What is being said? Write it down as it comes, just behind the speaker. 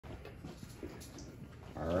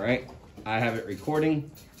right, I have it recording.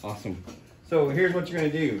 Awesome. So here's what you're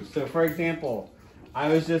gonna do. So for example, I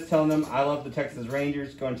was just telling them I love the Texas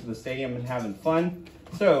Rangers, going to the stadium and having fun.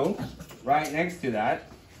 So right next to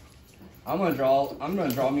that, I'm gonna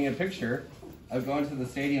draw me a picture of going to the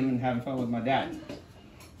stadium and having fun with my dad.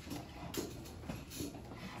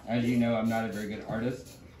 As you know, I'm not a very good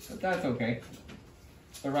artist, but that's okay.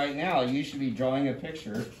 So right now, you should be drawing a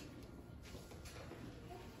picture.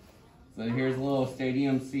 So here's little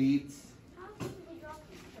stadium seats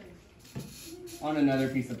on another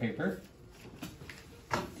piece of paper.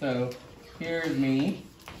 So here's me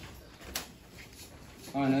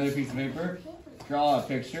on another piece of paper. Draw a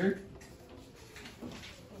picture.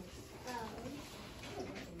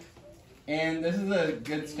 And this is a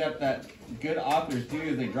good step that good authors do,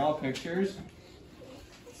 is they draw pictures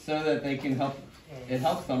so that they can it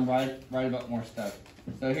helps them write about more stuff.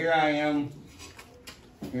 So here I am.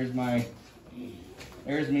 There's me.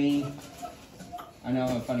 I know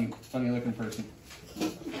I'm a funny looking person.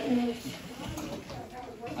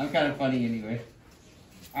 I'm kind of funny anyway.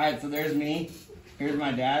 Alright, so there's me. Here's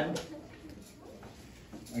my dad.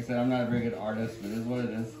 Like I said, I'm not a very good artist, but it is what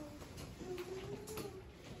it is.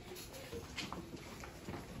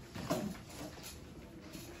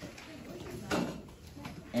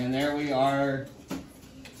 And there we are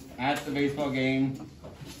at the baseball game.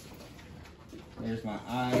 There's my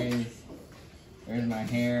eyes, there's my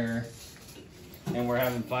hair, and we're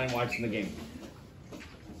having fun watching the game.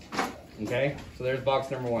 Okay, so there's box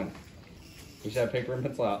number 1. You should have paper and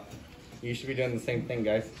pencil out. You should be doing the same thing,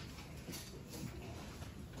 guys.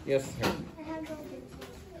 Yes, here.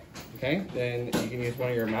 Okay, then you can use one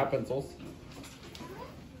of your matte pencils.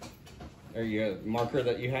 Or your marker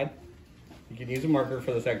that you had. You can use a marker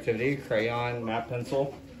for this activity, crayon, matte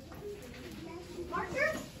pencil.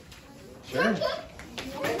 Marker? Sure.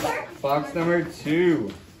 Marker? Box number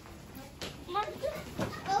 2. Marker?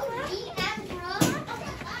 O-G-M rub.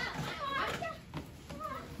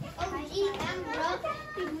 O-G-M rub.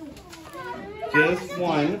 Just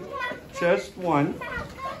one. Just one.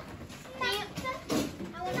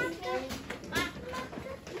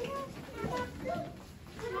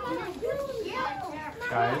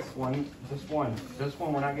 Guys, just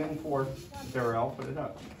one. We're not getting 4. Darrell, put it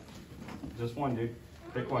up. Just one, dude.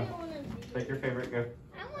 Pick one. Pick your favorite, go.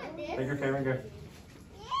 Pick your favorite, go.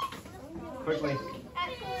 Quickly. I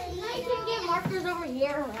can get markers over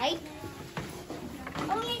here, right?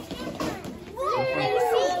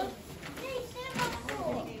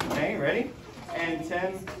 Okay, ready? And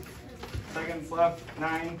 10 seconds left.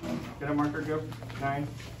 9. Get a marker, go. 9.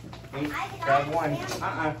 8. Grab one.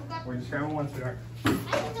 We're just grabbing one, sweetheart.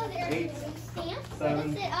 8.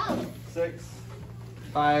 7. 6.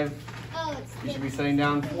 5. You should be sitting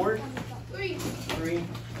down. 4. 3.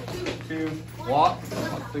 2. Walk,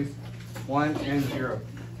 please. 1 and 0.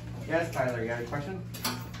 Yes, Tyler, you got a question?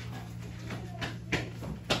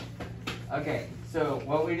 Okay, so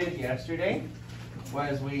what we did yesterday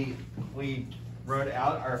was we wrote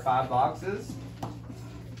out our 5 boxes.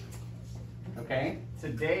 Okay,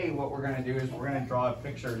 today what we're going to do is we're going to draw a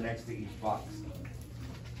picture next to each box.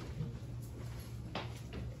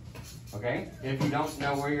 Okay, if you don't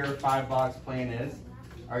know where your 5-box plan is,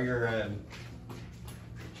 or your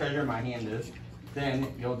treasure in my hand is,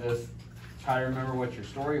 then you'll just try to remember what your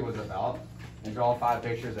story was about and draw 5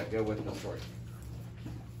 pictures that go with the story.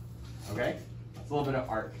 Okay, it's a little bit of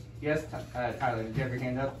art. Yes, Tyler, did you have your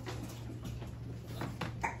hand up?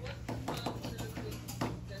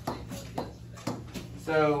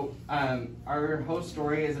 So our whole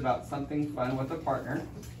story is about something fun with a partner.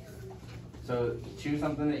 So choose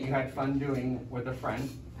something that you had fun doing with a friend.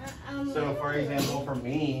 So for example, for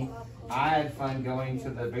me, I had fun going to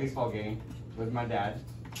the baseball game with my dad.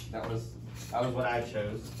 That was what I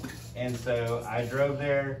chose. And so I drove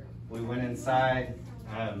there, we went inside,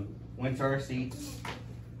 went to our seats.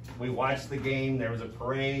 We watched the game, there was a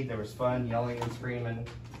parade, there was fun, yelling and screaming.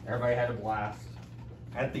 Everybody had a blast.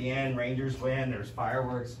 At the end, Rangers win, there's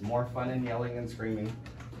fireworks, more fun and yelling and screaming.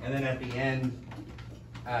 And then at the end,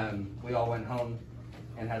 we all went home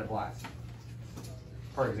and had a blast,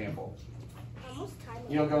 for example.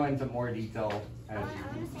 You'll go into more detail as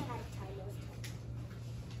you...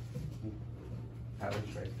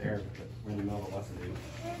 Tyler's right there, but we're in the middle of a lesson, dude.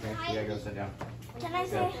 Okay, you gotta go sit down. Can I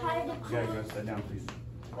say hi to You gotta go sit down, please.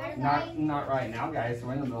 Not right now, guys.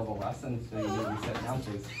 We're in the middle of a lesson, so you need to sit down,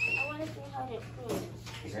 please. I want to say hi to Queen.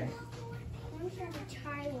 Okay? I'm trying to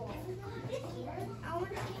Tyler. I want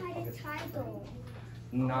to say hi to Tyler.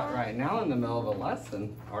 Not right now in the middle of a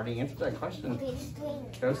lesson. Already answered that question. Okay, just Queen.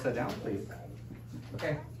 Go sit down, please.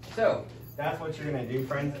 Okay, so that's what you're gonna do,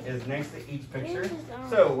 friends, is next to each picture.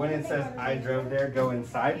 So when it says I drove there, go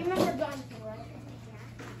inside.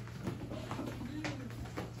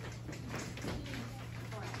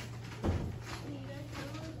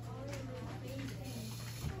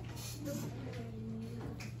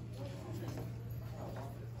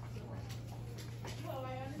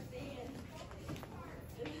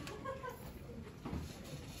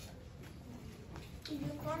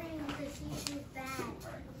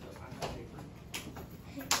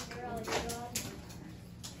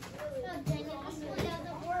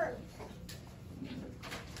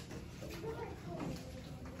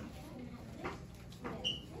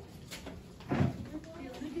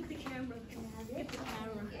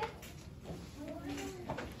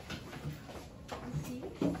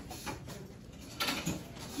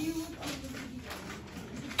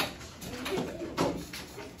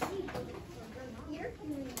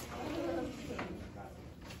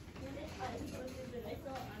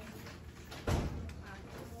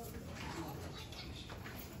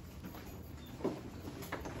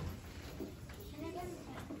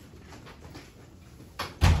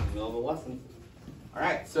 Middle of the lesson. All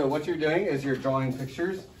right, so what you're doing is you're drawing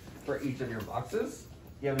pictures for each of your boxes.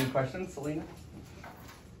 You have any questions, Selena?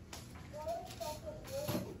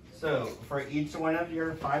 So for each one of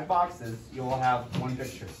your 5 boxes, you will have 1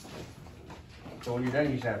 picture. So when you're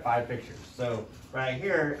done, you should have 5 pictures. So right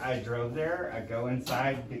here, I drove there, I go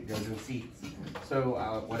inside, it goes in seats.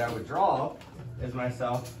 So what I would draw is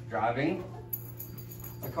myself driving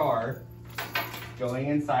a car, going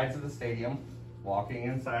inside to the stadium, walking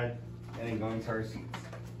inside, and then going to our seats.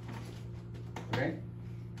 Okay?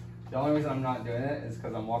 The only reason I'm not doing it is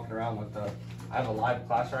because I'm walking around with I have a live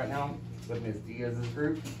class right now with Ms. Diaz's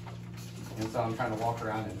group. And so I'm trying to walk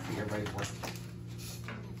around and see everybody's work.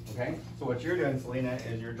 Okay? So what you're doing, Selena,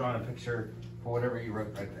 is you're drawing a picture for whatever you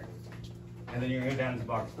wrote right there. And then you're going to go down to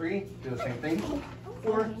box 3, do the same thing.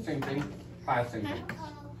 4, same thing. 5, same thing.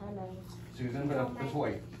 Susan, put up the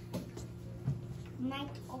toy. Okay.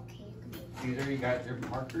 Caesar, you got your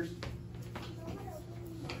markers?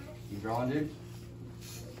 You drawing, dude?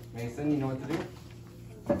 Mason, you know what to do?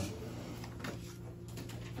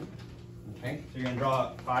 Okay, so you're gonna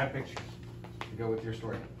draw 5 pictures to go with your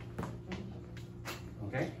story.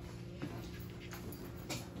 Okay?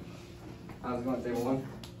 How's it going, table 1?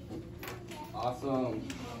 Awesome.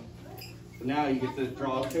 So now you get to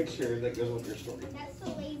draw a picture that goes with your story. That's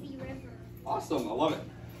the lazy river. Awesome, I love it.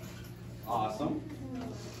 Awesome.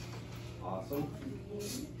 Awesome.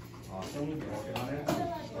 Awesome. You're working on it.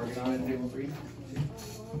 Working on it, table 3.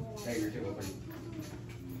 Hey, you're table 3.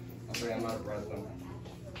 I'm sorry, I'm out of breath though.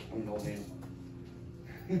 I'm an old man.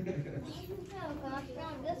 Oh gosh,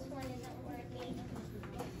 this one isn't working.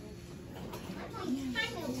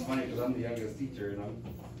 It's funny because I'm the youngest teacher and I'm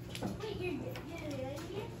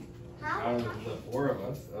out of the 4 of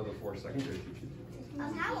us, of the 4 secondary teachers.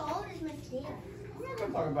 How old is Miss Diaz? I'm not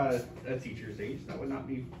gonna talk about a teacher's age. That would not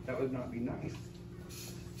be nice.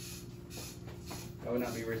 That would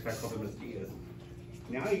not be respectful to Miss Diaz.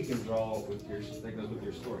 Now you can draw with that goes with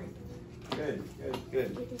your story. Good, good,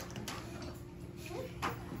 good.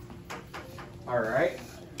 All right.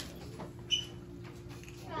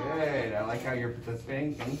 Good. I like how you're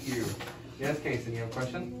participating. Thank you. Yes, Kason, you have a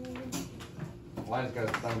question? Elias got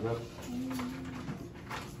his thumbs up.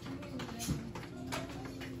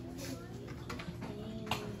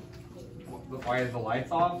 Why is the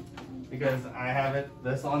lights off? Because I have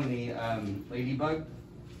this on the Ladybug,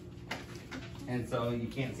 and so you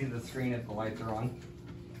can't see the screen if the lights are on.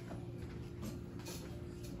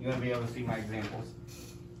 You want to be able to see my examples.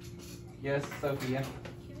 Yes, Sophia.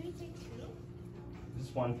 Should we take 2?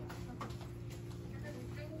 Just 1.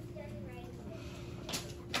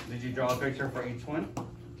 Did you draw a picture for each one?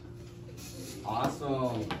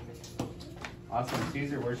 Awesome. Awesome.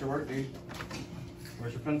 Caesar, where's your work, dude?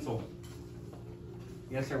 Where's your pencil?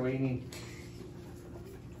 Yes, sir. What do you need?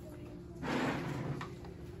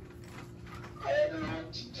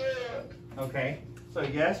 Okay. So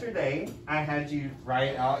yesterday, I had you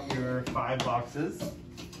write out your 5 boxes.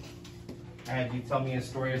 I had you tell me a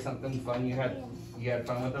story or something fun you had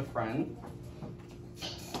fun with a friend.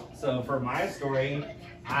 So for my story,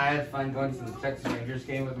 I had fun going to the Texas Rangers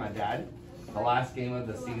game with my dad, the last game of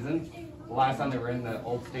the season, the last time they were in the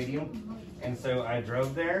old stadium. And so I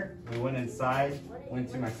drove there, we went inside, went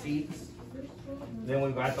to my seats, then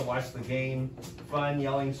we got to watch the game, fun,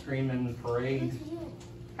 yelling, screaming, parade,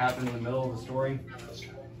 happened in the middle of the story.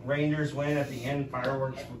 Rangers win at the end,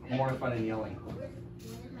 fireworks, more fun than yelling.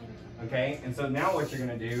 Okay, and so now what you're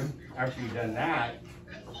gonna do, after you've done that,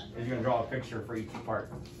 is you're gonna draw a picture for each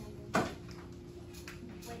part.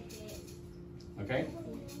 okay?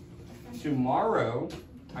 Tomorrow,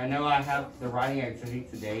 I know I have the writing activity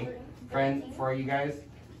today, for you guys,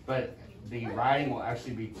 but the writing will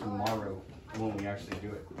actually be tomorrow when we actually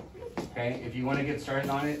do it. Okay, if you want to get started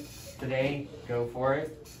on it today, go for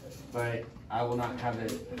it, but I will not have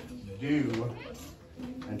it due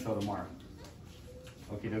until tomorrow.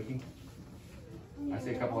 Okie dokie? I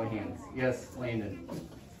see a couple of hands. Yes, Landon.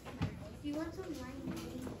 Do you want some lime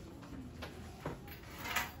green?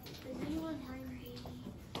 Does anyone lime green?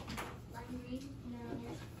 Lime green?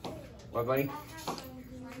 No. What, buddy? I have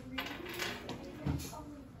lime green.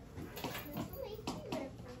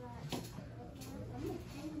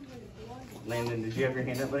 Landon, did you have your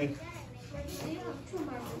hand up, buddy?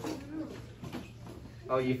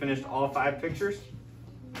 Oh, you finished all 5 pictures?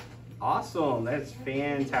 Awesome, that's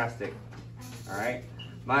fantastic. All right,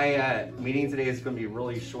 my meeting today is going to be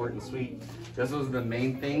really short and sweet. This was the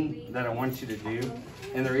main thing that I want you to do.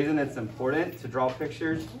 And the reason it's important to draw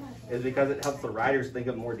pictures is because it helps the writers think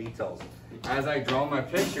of more details. As I draw my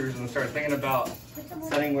pictures and start thinking about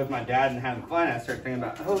sitting with my dad and having fun, I start thinking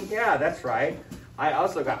about, oh yeah, that's right. I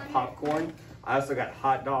also got popcorn. I also got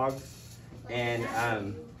hot dogs. And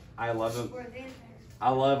I love them. I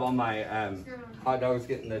love all my hot dogs,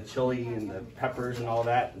 getting the chili and the peppers and all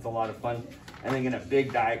that. It's a lot of fun. And then getting a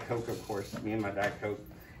big Diet Coke, of course, me and my Diet Coke.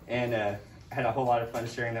 And had a whole lot of fun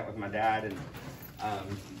sharing that with my dad. And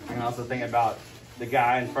I also think about the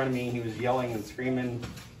guy in front of me. He was yelling and screaming,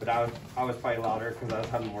 but I was probably louder because I was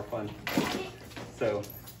having more fun. So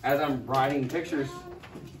as I'm writing pictures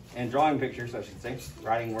and drawing pictures, I should say,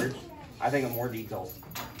 writing words, I think of more details.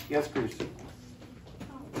 Yes, Cruz.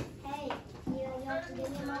 Hey, you have to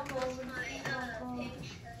give me my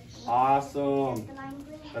Awesome.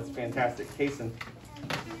 That's fantastic. Kason,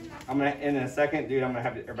 I'm gonna, in a second, dude, I'm gonna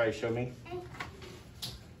have everybody show me.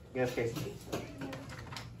 Yes, Kason.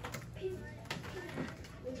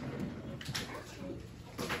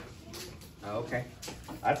 Okay,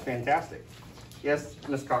 that's fantastic. Yes,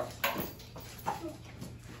 Miss Cox.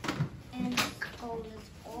 And oh, this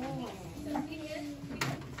all.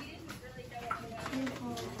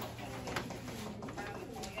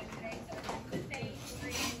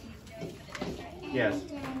 Yes.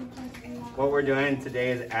 What we're doing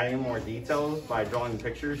today is adding more details by drawing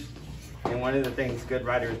pictures. And one of the things good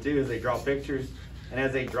writers do is they draw pictures, and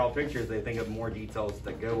as they draw pictures, they think of more details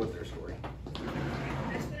that go with their story.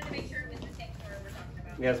 I just wanted to make sure it was the same story we're talking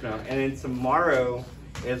about. Yes, ma'am. And then tomorrow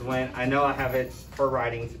is when, I know I have it for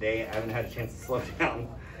writing today. I haven't had a chance to slow down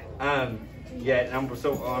yet. And I'm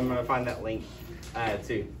gonna find that link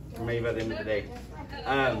too, or maybe by the end of the day.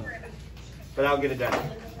 But I'll get it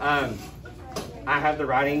done. I have the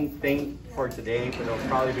writing thing for today, but it'll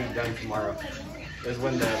probably be done tomorrow. Is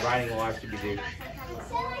when the writing will actually be due. Is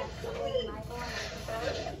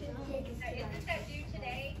that due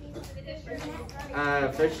today for the district?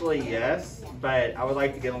 Officially, yes, but I would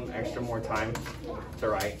like to give them extra more time to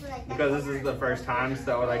write because this is the first time,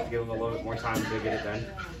 so I would like to give them a little bit more time to get it done.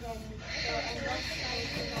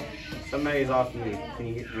 Somebody's off mute. Can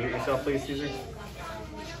you mute yourself, please, Caesar?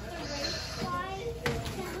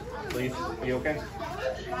 Please, you okay?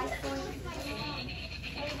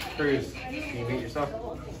 Cruz, can you mute yourself?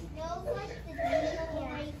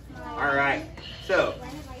 All right, so,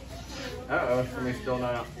 somebody's still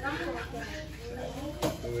not out.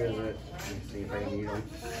 Who is it? Let me see if I can mute him.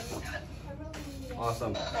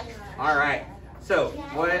 Awesome. All right, so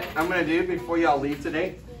what I'm gonna do before y'all leave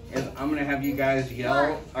today is I'm gonna have you guys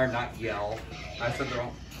yell, or not yell, I said the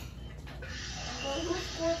wrong.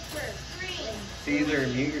 Caesar,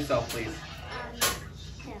 mute yourself, please.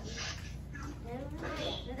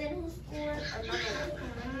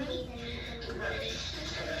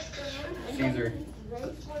 Caesar.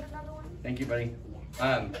 Thank you, buddy.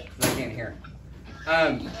 'Cause I can't hear.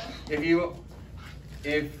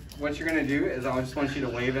 If what you're gonna do is I just want you to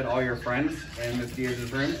wave at all your friends in Miss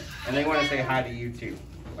Diaz's room, and they want to say hi to you too.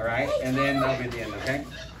 All right, and then that'll be the end. Okay?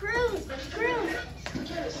 Cruz.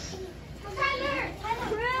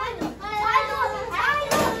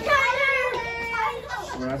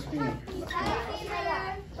 We're not screaming.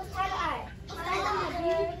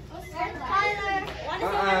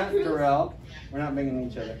 Darrell. We're not banging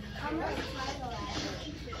each other.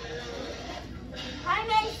 Hi,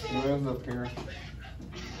 Mason. Darrell's up here.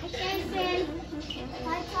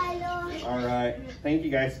 Hi, Tyler. All right. Thank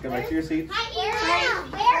you, guys. Go back to your seats. Hi,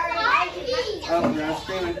 Aaron. Where's Ivy? Oh, we're not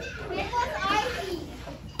screaming. Where was Ivy?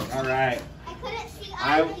 All right. I couldn't see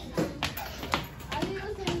Ivy. Ivy was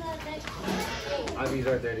in the next. Ivy's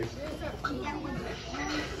right there, dude.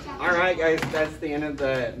 All right, guys. That's the end of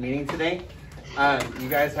the meeting today. You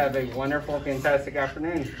guys have a wonderful, fantastic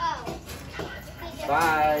afternoon. Oh.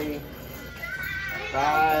 Bye.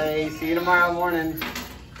 Bye. See you tomorrow morning.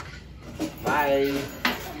 Bye.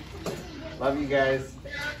 Love you guys.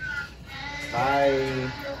 Bye.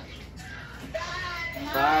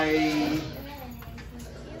 Bye.